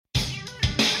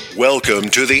Welcome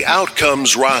to the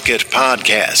Outcomes Rocket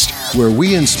podcast, where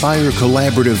we inspire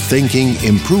collaborative thinking,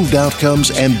 improved outcomes,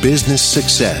 and business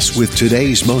success with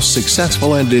today's most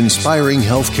successful and inspiring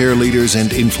healthcare leaders and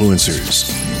influencers.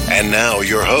 And now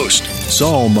your host,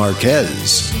 Saul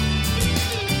Marquez.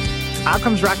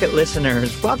 Outcomes Rocket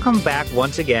listeners, welcome back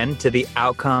once again to the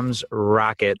Outcomes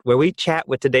Rocket, where we chat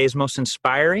with today's most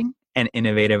inspiring and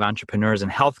innovative entrepreneurs in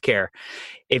healthcare.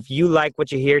 If you like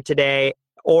what you hear today,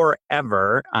 or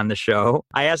ever on the show,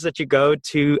 I ask that you go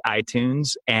to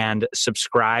iTunes and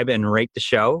subscribe and rate the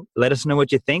show. Let us know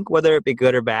what you think, whether it be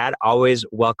good or bad. Always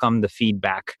welcome the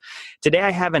feedback. Today, I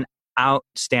have an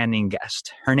outstanding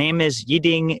guest. Her name is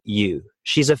Yiding Yu.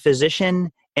 She's a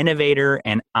physician, innovator,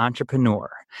 and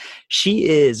entrepreneur. She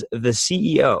is the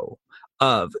CEO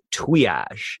of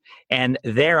Triage, and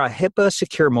they're a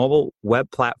HIPAA-secure mobile web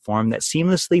platform that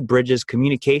seamlessly bridges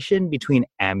communication between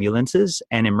ambulances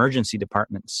and emergency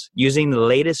departments. Using the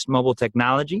latest mobile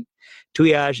technology,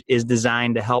 Triage is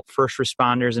designed to help first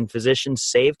responders and physicians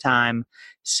save time,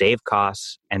 save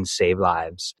costs, and save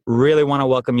lives. Really want to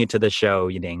welcome you to the show,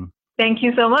 Yiding. Thank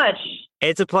you so much.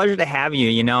 It's a pleasure to have you,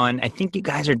 and I think you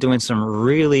guys are doing some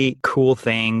really cool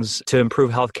things to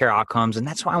improve healthcare outcomes, and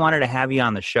that's why I wanted to have you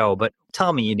on the show. But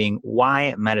tell me, Yiding,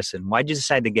 why medicine? Why did you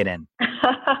decide to get in?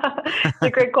 It's a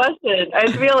great question.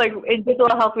 I feel like in digital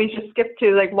health, we should skip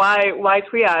to why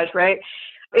Triage, right?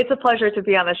 It's a pleasure to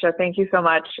be on the show. Thank you so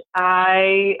much.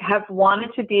 I have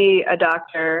wanted to be a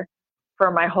doctor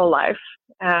for my whole life.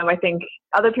 I think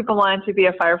other people wanted to be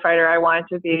a firefighter. I wanted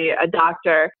to be a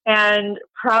doctor. And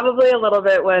probably a little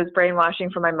bit was brainwashing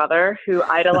from my mother, who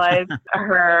idolized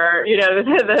her,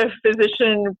 the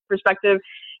physician perspective.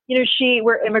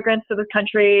 We're immigrants to this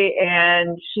country,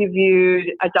 and she viewed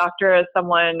a doctor as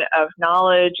someone of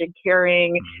knowledge and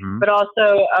caring, but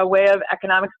also a way of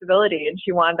economic stability. And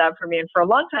she wanted that for me. And for a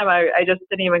long time, I just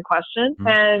didn't even question.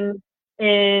 And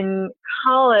in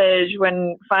college,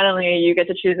 when finally you get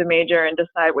to choose a major and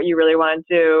decide what you really want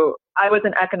to do, I was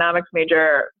an economics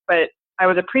major, but I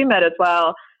was a pre-med as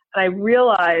well. And I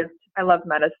realized I loved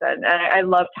medicine and I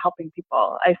loved helping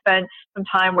people. I spent some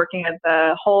time working at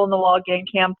the Hole in the Wall gang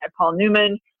camp at Paul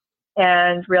Newman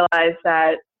and realized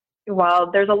that while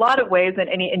there's a lot of ways that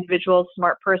any individual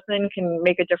smart person can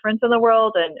make a difference in the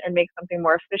world and make something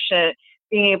more efficient,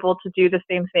 being able to do the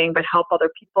same thing but help other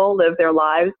people live their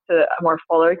lives to a more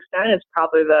fuller extent is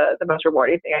probably the most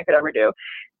rewarding thing I could ever do.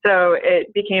 So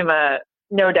it became a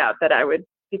no doubt that I would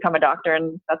become a doctor,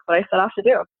 and that's what I set off to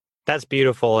do. That's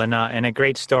beautiful and a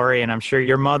great story, and I'm sure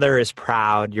your mother is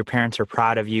proud. Your parents are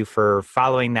proud of you for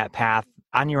following that path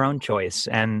on your own choice.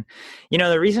 And,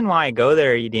 the reason why I go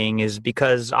there, Yiding, is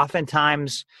because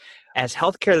oftentimes as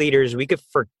healthcare leaders, we could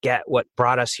forget what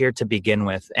brought us here to begin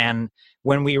with. And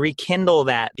when we rekindle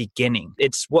that beginning,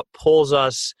 it's what pulls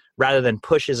us rather than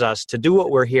pushes us to do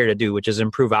what we're here to do, which is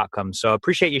improve outcomes. So I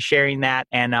appreciate you sharing that.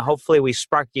 And hopefully we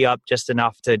sparked you up just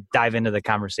enough to dive into the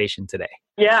conversation today.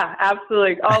 Yeah,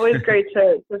 absolutely. Always great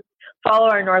to follow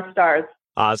our North Stars.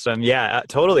 Awesome. Yeah,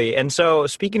 totally. And so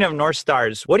speaking of North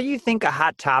Stars, what do you think a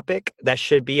hot topic that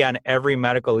should be on every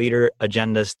medical leader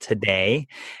agendas today?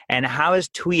 And how is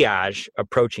Triage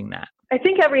approaching that? I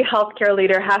think every healthcare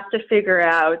leader has to figure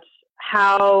out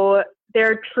how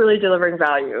they're truly delivering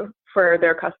value for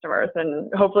their customers.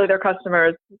 And hopefully their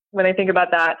customers, when they think about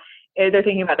that, they're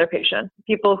thinking about their patients,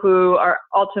 people who are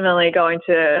ultimately going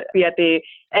to be at the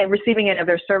receiving end of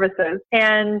their services.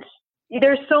 And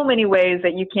there's so many ways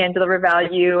that you can deliver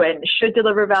value and should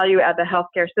deliver value at the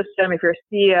healthcare system. If you're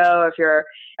a CEO, if you're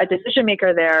a decision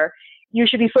maker there, you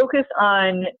should be focused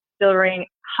on delivering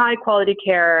high quality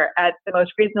care at the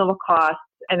most reasonable cost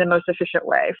and the most efficient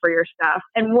way for your staff.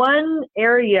 And one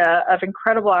area of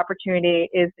incredible opportunity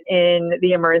is in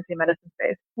the emergency medicine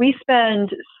space. We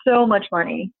spend so much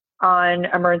money on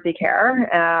emergency care.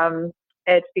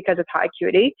 It's because it's high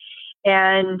acuity.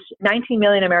 And 19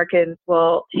 million Americans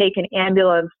will take an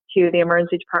ambulance to the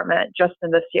emergency department just in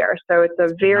this year. So it's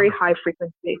a very high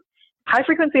frequency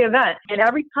event. And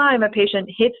every time a patient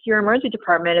hits your emergency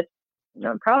department,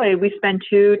 it's probably we spend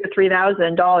 $2,000 to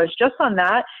 $3,000 just on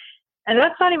that. And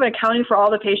that's not even accounting for all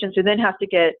the patients who then have to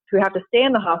stay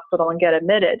in the hospital and get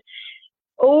admitted.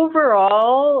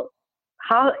 Overall,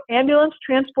 ambulance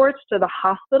transports to the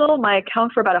hospital might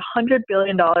account for about $100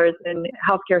 billion in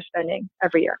healthcare spending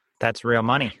every year. That's real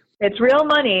money. It's real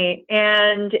money,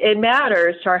 and it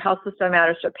matters to our health system, it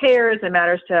matters to payers, it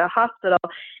matters to a hospital.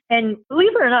 And believe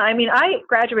it or not, I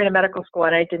graduated medical school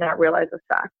and I did not realize this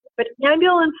fact, but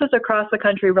ambulances across the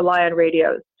country rely on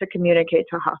radios to communicate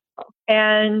to a hospital.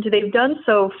 And they've done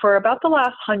so for about the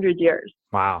last 100 years.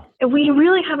 Wow. And we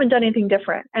really haven't done anything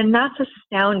different. And that's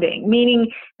astounding,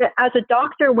 meaning that as a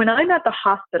doctor, when I'm at the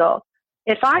hospital,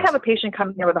 if I have a patient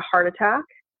coming here with a heart attack,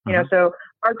 so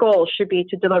our goal should be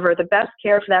to deliver the best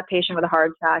care for that patient with a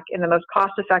heart attack in the most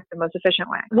cost-effective, most efficient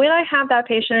way. When I have that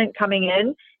patient coming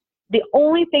in, the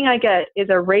only thing I get is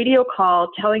a radio call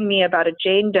telling me about a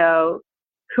Jane Doe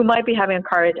who might be having a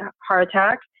heart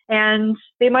attack, and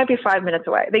they might be 5 minutes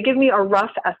away. They give me a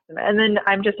rough estimate, and then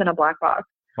I'm just in a black box.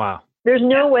 Wow. There's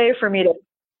no way for me to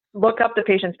look up the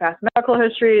patient's past medical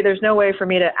history. There's no way for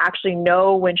me to actually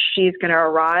know when she's going to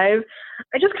arrive.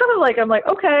 I just kind of I'm like,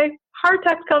 okay, heart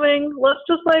attack's coming. Let's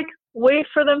just wait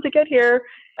for them to get here.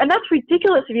 And that's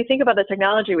ridiculous if you think about the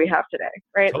technology we have today,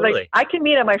 right? Totally. I can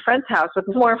meet at my friend's house with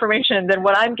more information than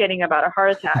what I'm getting about a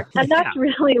heart attack. And that's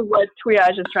really what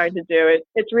Triage is trying to do.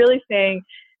 It's really saying,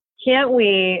 can't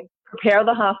we prepare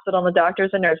the hospital and the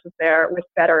doctors and nurses there with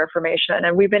better information?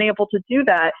 And we've been able to do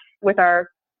that with our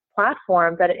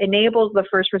platform that enables the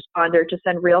first responder to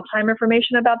send real-time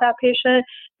information about that patient,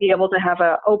 be able to have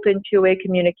an open two-way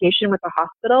communication with the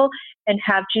hospital, and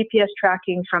have GPS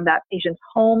tracking from that patient's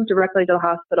home directly to the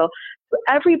hospital. So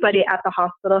everybody at the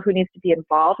hospital who needs to be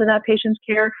involved in that patient's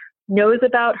care knows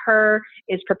about her,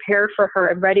 is prepared for her,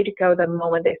 and ready to go the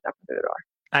moment they step through the door.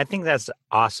 I think that's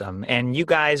awesome. And you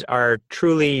guys are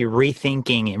truly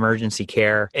rethinking emergency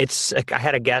care. I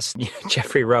had a guest,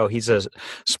 Jeffrey Rowe, he's a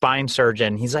spine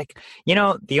surgeon. He's like,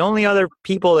 the only other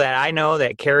people that I know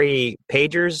that carry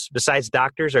pagers besides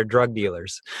doctors are drug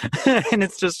dealers. And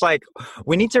it's just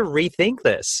we need to rethink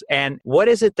this. And what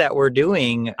is it that we're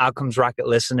doing, Outcomes Rocket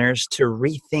listeners, to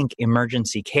rethink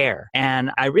emergency care?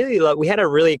 And we had a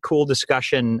really cool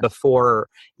discussion before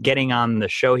getting on the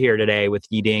show here today with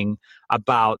Yiding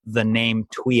about the name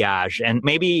Triage. And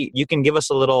maybe you can give us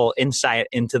a little insight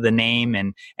into the name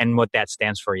and what that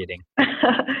stands for, Yiding.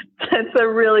 That's a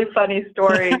really funny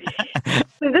story.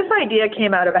 So this idea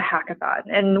came out of a hackathon.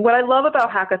 And what I love about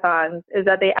hackathons is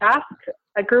that they ask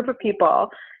a group of people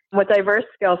with diverse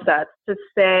skill sets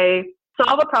to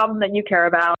solve a problem that you care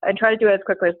about and try to do it as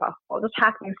quickly as possible. Just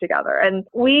hack things together. And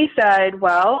we said,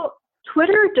 well,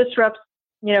 Twitter disrupts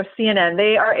CNN.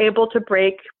 They are able to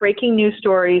breaking news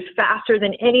stories faster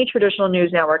than any traditional news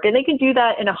network. And they can do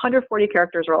that in 140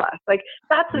 characters or less.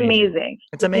 That's amazing.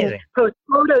 It's amazing. Post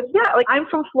photos. Yeah. I'm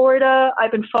from Florida.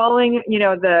 I've been following,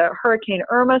 the Hurricane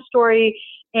Irma story,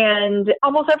 and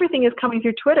almost everything is coming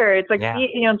through Twitter. It's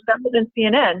it's better than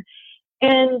CNN.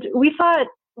 And we thought,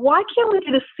 why can't we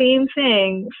do the same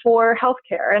thing for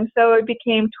healthcare? And so it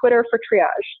became Twitter for Triage,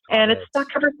 and it's stuck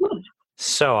ever since.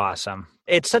 So awesome.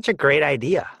 It's such a great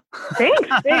idea. Thanks.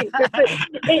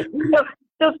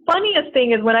 The funniest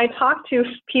thing is when I talk to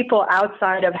people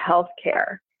outside of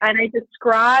healthcare and I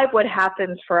describe what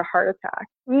happens for a heart attack,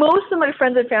 most of my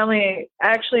friends and family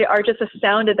actually are just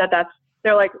astounded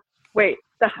they're like, wait,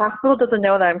 the hospital doesn't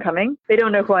know that I'm coming. They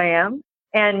don't know who I am,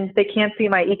 and they can't see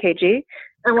my EKG.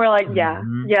 And we're like, yeah,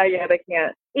 they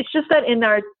can't. It's just that in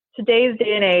our today's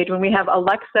day and age, when we have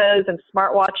Alexas and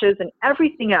smartwatches and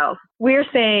everything else, we're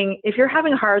saying, if you're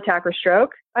having a heart attack or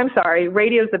stroke, I'm sorry,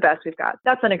 radio's the best we've got.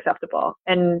 That's unacceptable.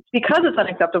 And because it's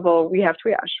unacceptable, we have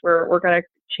Triage. We're going to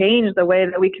change the way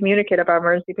that we communicate about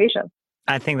emergency patients.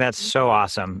 I think that's so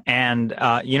awesome. And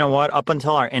you know what? Up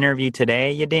until our interview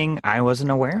today, Yiding, I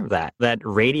wasn't aware of that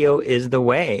radio is the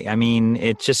way. I mean,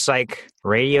 it's just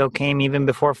radio came even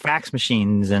before fax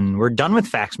machines, and we're done with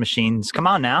fax machines. Come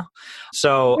on now.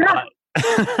 So,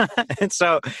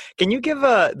 so can you give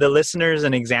the listeners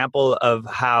an example of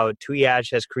how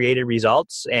Triage has created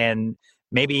results and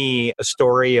maybe a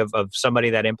story of somebody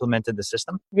that implemented the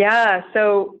system? Yeah,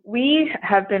 so we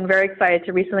have been very excited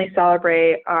to recently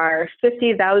celebrate our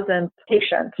 50,000th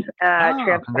patient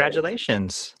transplant.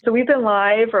 Congratulations. So we've been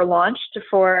live or launched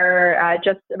for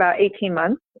just about 18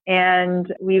 months.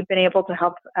 And we've been able to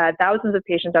help thousands of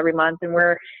patients every month. And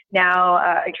we're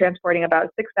now transporting about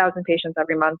 6,000 patients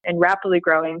every month and rapidly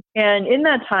growing. And in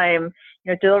that time,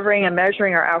 delivering and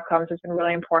measuring our outcomes has been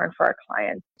really important for our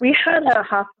clients. We had a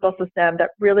hospital system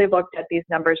that really looked at these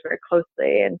numbers very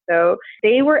closely. And so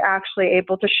they were actually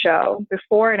able to show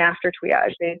before and after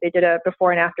Triage, they did a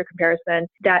before and after comparison,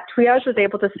 that Triage was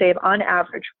able to save on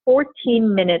average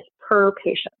 14 minutes per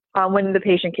patient when the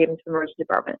patient came into the emergency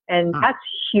department. And that's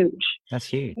huge. That's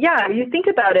huge. Yeah, you think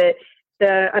about it,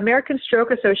 the American Stroke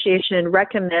Association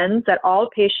recommends that all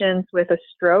patients with a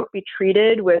stroke be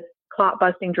treated with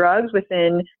clot-busting drugs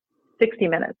within 60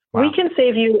 minutes. Wow. We can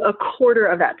save you a quarter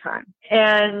of that time.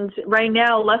 And right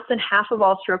now, less than half of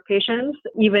all stroke patients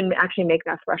even actually make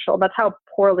that threshold. That's how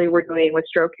poorly we're doing with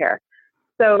stroke care.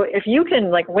 So if you can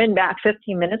like win back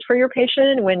 15 minutes for your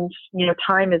patient when,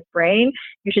 time is brain,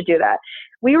 you should do that.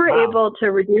 We were able to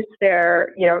reduce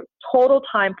their, total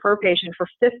time per patient for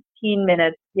 15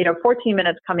 minutes, 14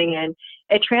 minutes coming in.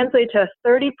 It translated to a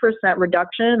 30%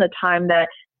 reduction in the time that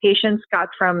patients got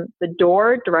from the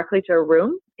door directly to a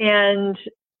room. And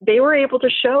they were able to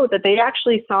show that they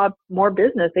actually saw more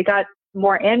business. They got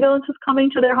more ambulances coming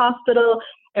to their hospital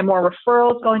and more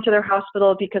referrals going to their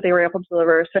hospital because they were able to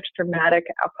deliver such dramatic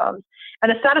outcomes.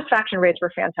 And the satisfaction rates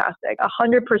were fantastic.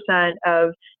 100%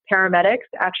 of paramedics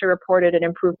actually reported an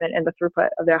improvement in the throughput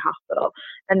of their hospital.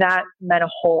 And that meant a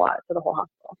whole lot to the whole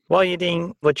hospital. Well,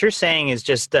 Yiding, what you're saying is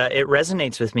just, it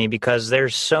resonates with me because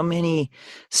there's so many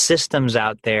systems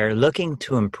out there looking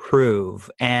to improve.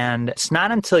 And it's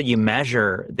not until you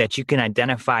measure that you can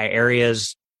identify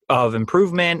areas of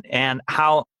improvement and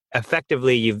how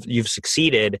effectively you've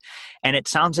succeeded. And it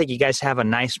sounds like you guys have a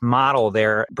nice model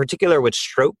there, particular with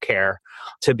stroke care,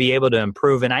 to be able to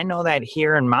improve. And I know that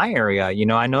here in my area,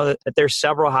 I know that there's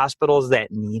several hospitals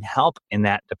that need help in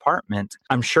that department.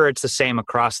 I'm sure it's the same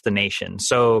across the nation.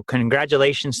 So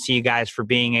congratulations to you guys for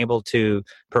being able to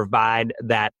provide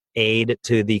that aid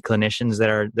to the clinicians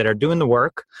that are doing the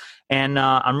work. And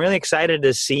I'm really excited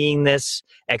to seeing this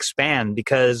expand,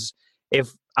 because if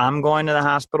I'm going to the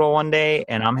hospital one day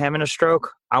and I'm having a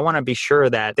stroke, I want to be sure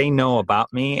that they know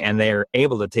about me and they're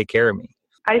able to take care of me.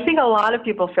 I think a lot of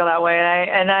people feel that way,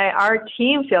 and our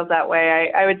team feels that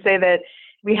way. I would say that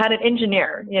we had an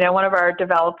engineer, one of our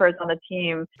developers on the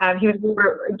team. He was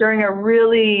during a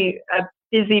really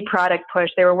busy product push.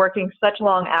 They were working such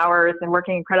long hours and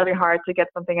working incredibly hard to get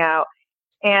something out.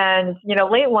 And,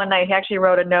 late one night, he actually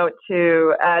wrote a note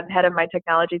to the head of my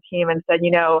technology team and said,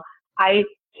 I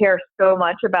care so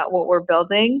much about what we're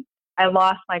building. I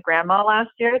lost my grandma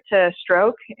last year to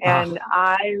stroke, and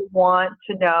I want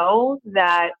to know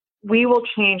that we will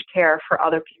change care for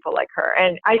other people like her.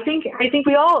 And I think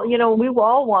we all, we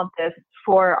all want this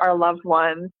for our loved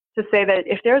ones, to say that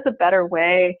if there's a better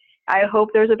way, I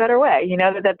hope there's a better way,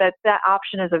 that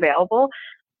option is available.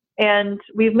 And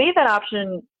we've made that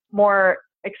option more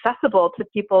accessible to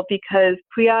people because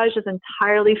triage is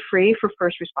entirely free for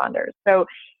first responders. So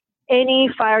any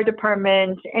fire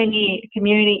department, any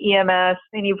community EMS,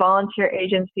 any volunteer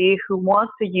agency who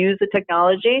wants to use the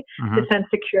technology to send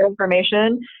secure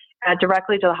information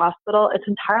directly to the hospital, it's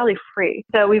entirely free.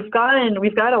 So we've got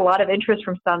a lot of interest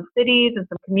from some cities and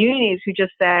some communities who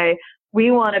just say, we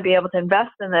want to be able to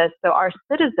invest in this so our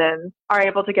citizens are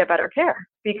able to get better care.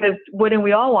 Because wouldn't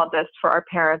we all want this for our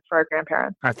parents, for our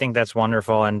grandparents? I think that's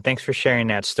wonderful. And thanks for sharing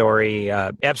that story.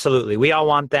 Absolutely. We all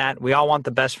want that. We all want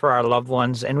the best for our loved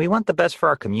ones, and we want the best for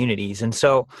our communities. And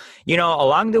so,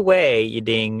 along the way,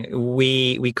 Yiding,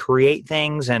 we create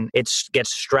things and it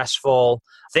gets stressful.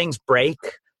 Things break.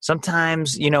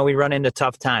 Sometimes, we run into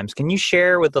tough times. Can you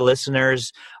share with the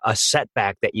listeners a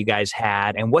setback that you guys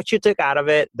had and what you took out of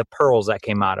it, the pearls that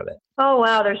came out of it? Oh,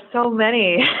 wow. There's so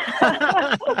many.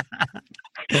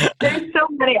 There's so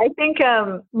many. I think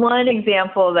one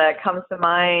example that comes to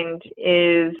mind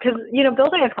is, because,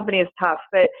 building a company is tough,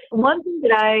 but one thing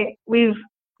that we've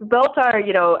built our,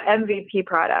 MVP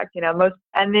product,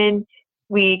 and then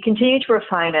we continue to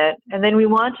refine it. And then we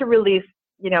want to release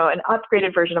an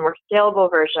upgraded version, a more scalable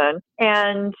version.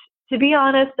 And to be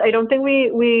honest, I don't think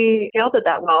we scaled it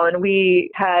that well. And we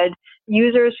had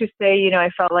users who say, I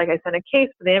felt like I sent a case,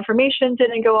 but the information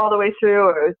didn't go all the way through,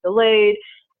 or it was delayed.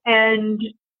 And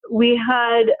we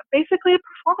had basically a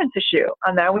performance issue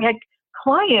on that. We had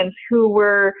clients who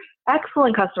were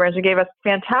excellent customers who gave us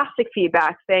fantastic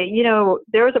feedback, say,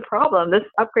 there was a problem. This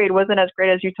upgrade wasn't as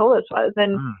great as you told us was.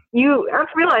 And you have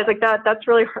to realize that's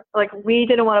really, we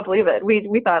didn't want to believe it.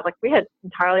 We thought we had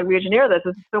entirely re-engineered this.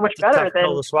 This is so much better than,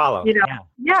 to swallow.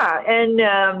 Yeah.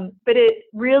 And, but it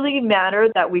really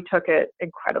mattered that we took it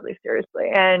incredibly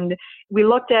seriously. And we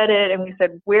looked at it and we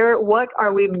said, what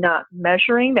are we not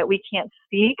measuring that we can't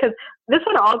see? Because this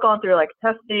had all gone through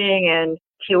testing and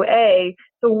QA.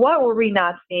 So what were we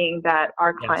not seeing that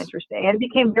our clients were seeing? And it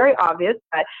became very obvious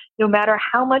that no matter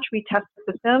how much we test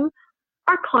the system,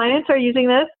 our clients are using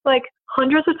this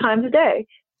hundreds of times a day.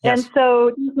 Yes. And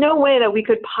so there's no way that we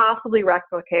could possibly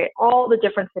replicate all the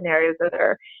different scenarios that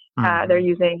they're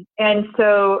using. And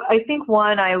so I think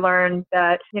I learned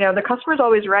that, the customer's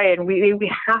always right. And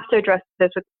we have to address this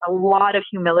with a lot of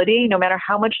humility. No matter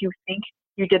how much you think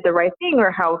you did the right thing or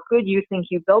how good you think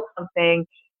you built something,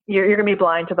 you're going to be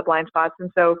blind to the blind spots. And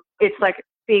so it's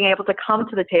being able to come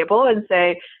to the table and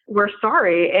say, we're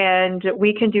sorry and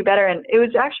we can do better. And it was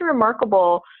actually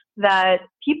remarkable that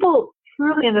people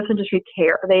truly in this industry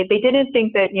care. They didn't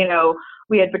think that,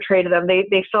 we had betrayed them.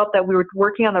 They felt that we were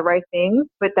working on the right things,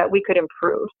 but that we could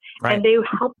improve. Right. And they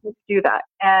helped us do that.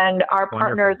 And our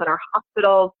partners and our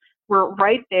hospitals were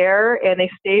right there, and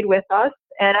they stayed with us.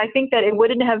 And I think that it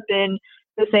wouldn't have been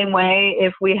the same way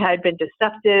if we had been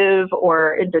deceptive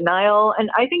or in denial. And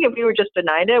I think if we were just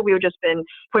denying it, we would just been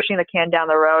pushing the can down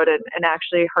the road and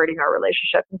actually hurting our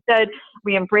relationship. Instead,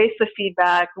 we embraced the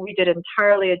feedback. We did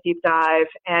entirely a deep dive,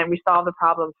 and we solved the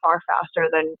problem far faster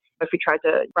than if we tried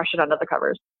to brush it under the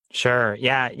covers. Sure.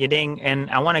 Yeah, Yiding. And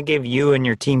I want to give you and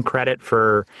your team credit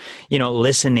for,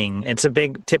 listening. It's a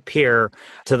big tip here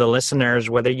to the listeners,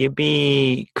 whether you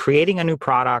be creating a new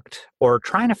product or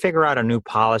trying to figure out a new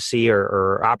policy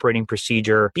or operating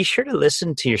procedure, be sure to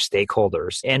listen to your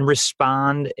stakeholders and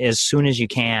respond as soon as you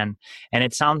can. And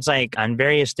it sounds like on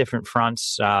various different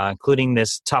fronts, including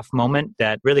this tough moment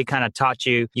that really kind of taught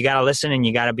you got to listen and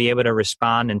you got to be able to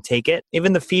respond and take it.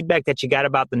 Even the feedback that you got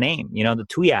about the name, the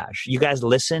triage, you guys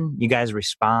listen, you guys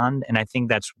respond. And I think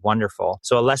that's wonderful.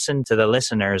 So a lesson to the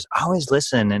listeners, always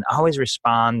listen and always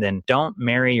respond, and don't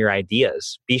marry your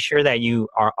ideas. Be sure that you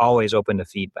are always open to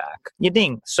feedback.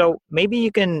 Yiding, so maybe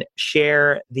you can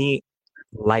share the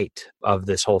light of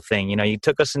this whole thing. You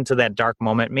took us into that dark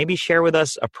moment. Maybe share with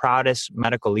us a proudest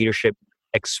medical leadership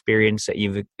experience that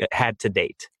you've had to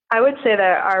date. I would say that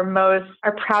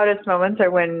our proudest moments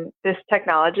are when this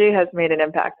technology has made an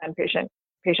impact on patient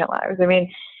lives. I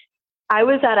mean, I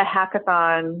was at a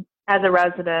hackathon as a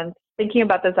resident thinking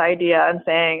about this idea and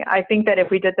saying, I think that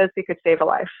if we did this, we could save a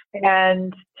life.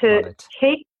 And to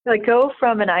go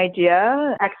from an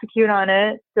idea, execute on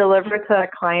it, deliver it to a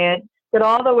client, get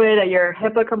all the way that you're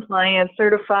HIPAA compliant,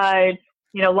 certified,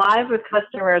 live with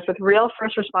customers, with real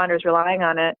first responders relying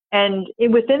on it. And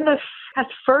within the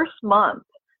first month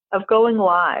of going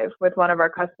live with one of our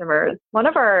customers, one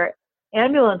of our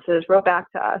ambulances wrote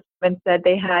back to us and said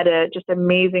they had a just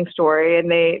amazing story, and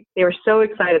they were so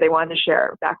excited they wanted to share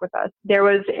it back with us. There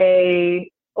was a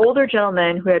older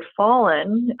gentleman who had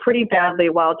fallen pretty badly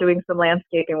while doing some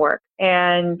landscaping work.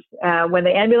 And when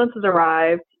the ambulances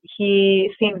arrived, he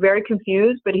seemed very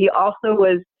confused, but he also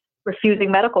was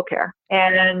refusing medical care.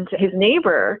 And his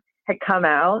neighbor had come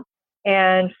out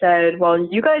and said, well,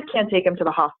 you guys can't take him to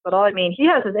the hospital. I mean, he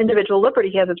has his individual liberty.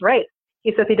 He has his rights.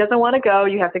 He says he doesn't want to go.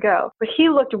 You have to go. But he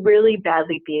looked really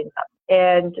badly beaten up.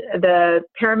 And the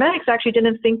paramedics actually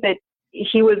didn't think that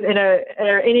he was in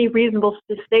any reasonable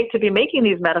state to be making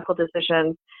these medical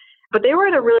decisions. But they were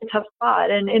in a really tough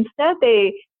spot. And instead,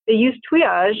 they used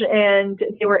triage, and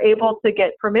they were able to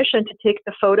get permission to take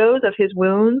the photos of his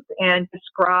wounds and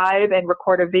describe and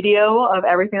record a video of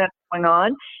everything that's going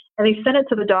on. And they sent it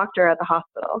to the doctor at the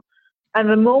hospital. And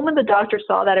the moment the doctor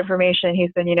saw that information, he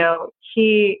said,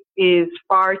 he is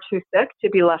far too sick to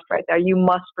be left right there. You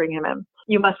must bring him in.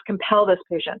 You must compel this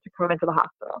patient to come into the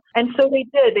hospital. And so they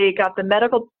did. They got the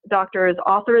medical doctor's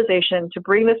authorization to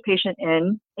bring this patient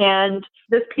in. And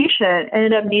this patient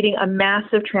ended up needing a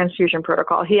massive transfusion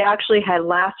protocol. He actually had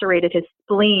lacerated his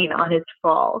spleen on his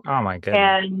fall. Oh, my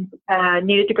goodness. And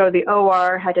needed to go to the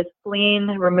OR, had his spleen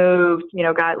removed,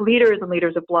 got liters and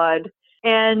liters of blood.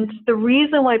 And the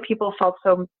reason why people felt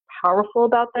so powerful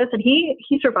about this, and he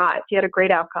survived. He had a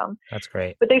great outcome. That's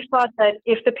great. But they thought that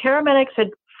if the paramedics had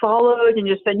followed and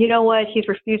just said, you know what, he's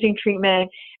refusing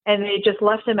treatment, and they just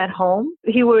left him at home,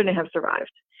 he wouldn't have survived.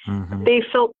 Mm-hmm. They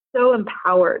felt so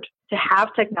empowered to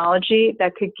have technology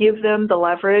that could give them the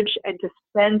leverage and to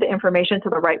send the information to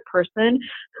the right person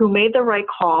who made the right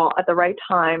call at the right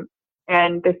time,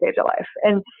 and they saved a life.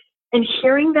 And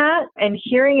hearing that and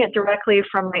hearing it directly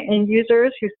from my end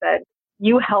users who said,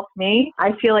 you helped me,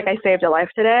 I feel like I saved a life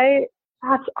today,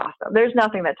 that's awesome. There's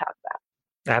nothing that tops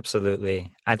that.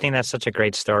 Absolutely. I think that's such a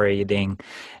great story, Yiding.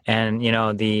 And,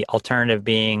 the alternative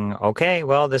being, okay,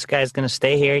 well, this guy's going to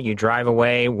stay here. You drive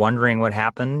away wondering what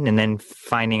happened and then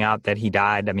finding out that he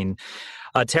died. I mean,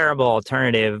 a terrible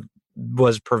alternative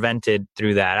was prevented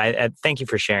through that. I thank you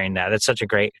for sharing that. That's such a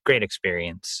great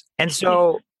experience. And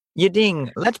so,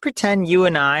 Yiding, let's pretend you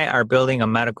and I are building a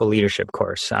medical leadership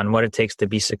course on what it takes to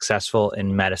be successful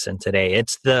in medicine today.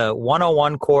 It's the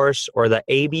 101 course, or the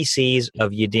ABCs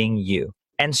of Yiding U.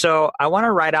 And so I want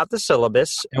to write out the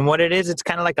syllabus, and what it is, it's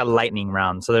kind of like a lightning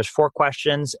round. So there's 4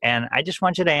 questions, and I just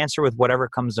want you to answer with whatever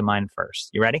comes to mind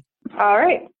first. You ready? All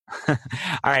right. All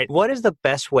right. What is the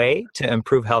best way to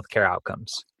improve healthcare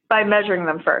outcomes? By measuring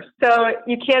them first. So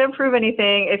you can't improve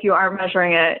anything if you aren't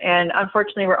measuring it. And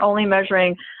unfortunately, we're only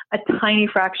measuring a tiny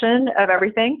fraction of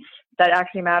everything that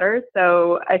actually matters.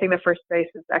 So I think the first place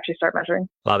is to actually start measuring.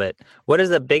 Love it. What is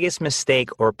the biggest mistake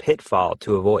or pitfall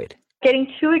to avoid? getting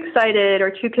too excited or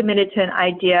too committed to an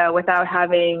idea without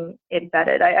having it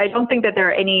vetted. I don't think that there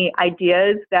are any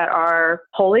ideas that are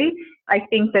holy. I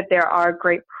think that there are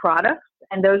great products,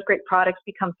 and those great products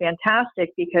become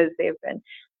fantastic because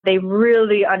they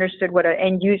really understood what an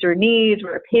end user needs,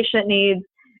 what a patient needs,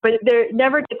 but they're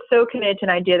never get so committed to an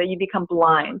idea that you become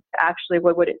blind to actually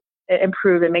what would it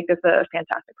improve and make this a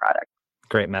fantastic product.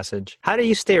 Great message. How do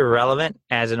you stay relevant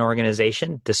as an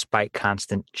organization despite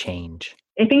constant change?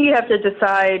 I think you have to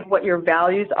decide what your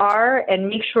values are and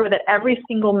make sure that every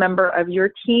single member of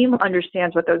your team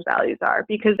understands what those values are,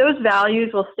 because those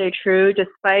values will stay true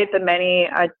despite the many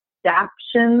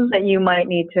adaptations that you might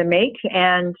need to make.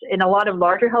 And in a lot of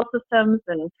larger health systems,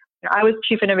 and I was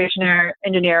chief innovation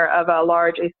engineer of a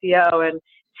large ACO, and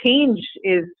change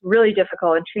is really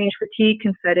difficult, and change fatigue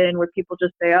can set in where people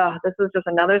just say, oh, this is just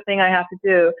another thing I have to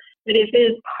do. But if it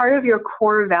is part of your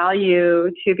core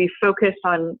value to be focused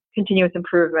on continuous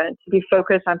improvement, to be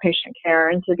focused on patient care,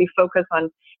 and to be focused on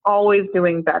always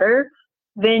doing better,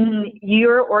 then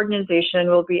your organization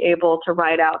will be able to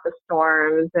ride out the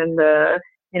storms and the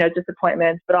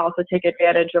disappointments, but also take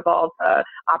advantage of all the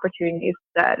opportunities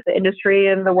that the industry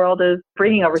and the world is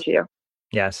bringing over to you.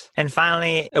 Yes. And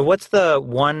finally, what's the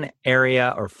one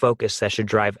area or focus that should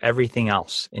drive everything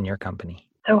else in your company?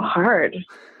 So hard.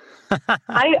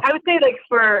 I would say, like,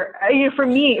 for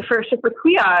me, for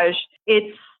Triage,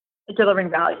 it's delivering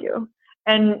value.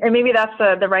 And maybe that's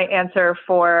the right answer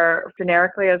for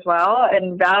generically as well.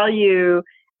 And value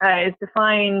is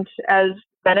defined as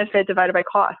benefit divided by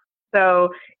cost.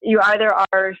 So you either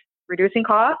are reducing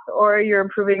costs or you're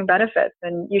improving benefits,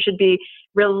 and you should be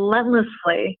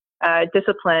relentlessly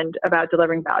disciplined about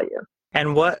delivering value.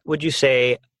 And what would you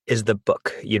say is the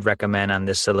book you'd recommend on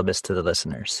this syllabus to the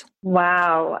listeners?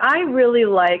 Wow. I really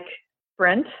like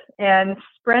Sprint, and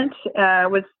Sprint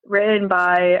was written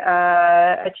by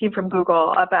a team from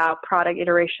Google about product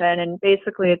iteration, and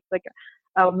basically it's like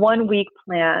a 1-week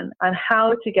plan on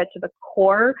how to get to the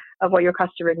core of what your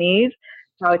customer needs,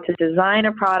 how to design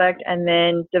a product, and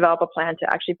then develop a plan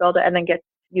to actually build it and then get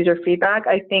user feedback.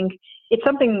 I think it's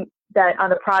something that on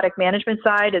the product management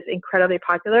side is incredibly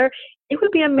popular. It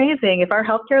would be amazing if our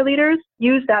healthcare leaders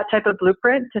use that type of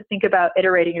blueprint to think about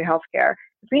iterating your healthcare.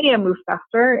 We need to move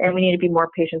faster, and we need to be more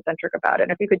patient-centric about it.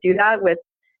 And if we could do that with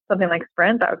something like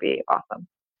Sprint, that would be awesome.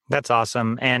 That's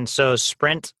awesome. And so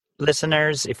Sprint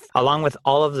listeners, along with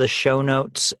all of the show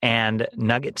notes and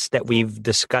nuggets that we've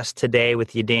discussed today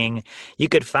with Yiding, you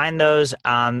could find those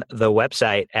on the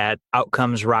website at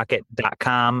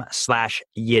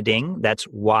outcomesrocket.com/Yiding. That's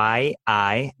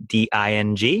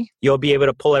YIDING. You'll be able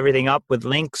to pull everything up with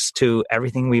links to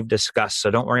everything we've discussed. So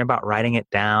don't worry about writing it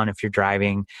down if you're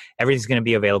driving. Everything's going to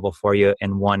be available for you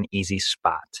in one easy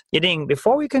spot. Yiding,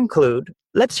 before we conclude,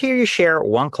 let's hear you share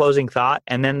one closing thought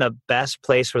and then the best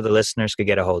place where the listeners could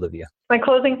get a hold of you. My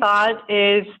closing thought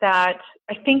is that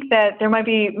I think that there might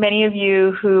be many of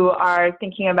you who are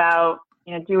thinking about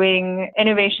doing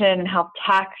innovation in health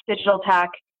tech, digital tech,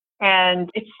 and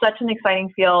it's such an exciting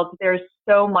field. There's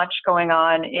so much going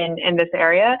on in this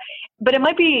area, but it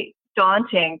might be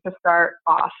daunting to start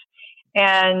off.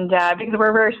 And because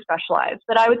we're very specialized.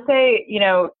 But I would say,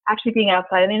 actually being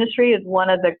outside of the industry is one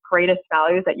of the greatest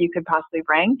values that you could possibly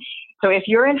bring. So if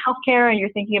you're in healthcare and you're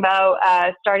thinking about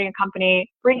starting a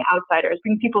company, bring outsiders,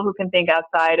 bring people who can think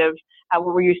outside of what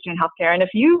we're used to in healthcare. And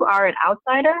if you are an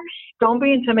outsider, don't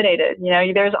be intimidated.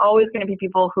 There's always going to be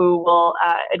people who will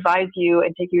advise you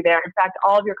and take you there. In fact,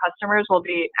 all of your customers will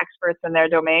be experts in their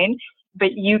domain.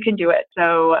 But you can do it.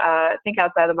 So think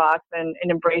outside the box and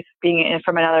embrace being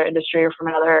from another industry or from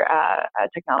another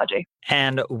technology.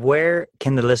 And where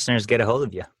can the listeners get a hold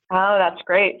of you? Oh, that's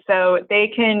great. So they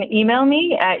can email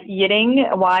me at Yiding,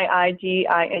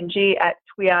 YIDING, at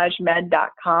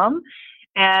triagemed.com,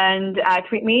 and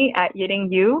tweet me at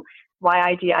YidingU,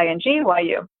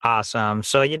 YIDINGYU. Awesome.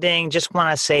 So Yiding, just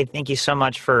want to say thank you so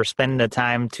much for spending the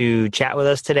time to chat with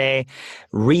us today,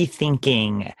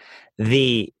 rethinking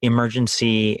the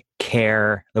emergency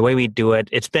care, the way we do it.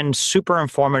 It's been super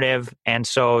informative. And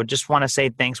so just want to say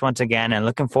thanks once again and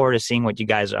looking forward to seeing what you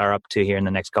guys are up to here in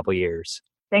the next couple of years.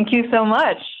 Thank you so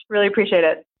much. Really appreciate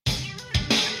it.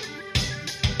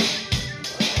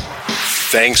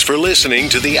 Thanks for listening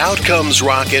to the Outcomes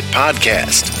Rocket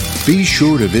podcast. Be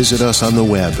sure to visit us on the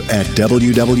web at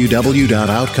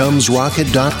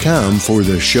www.outcomesrocket.com for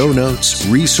the show notes,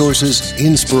 resources,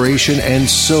 inspiration, and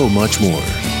so much more.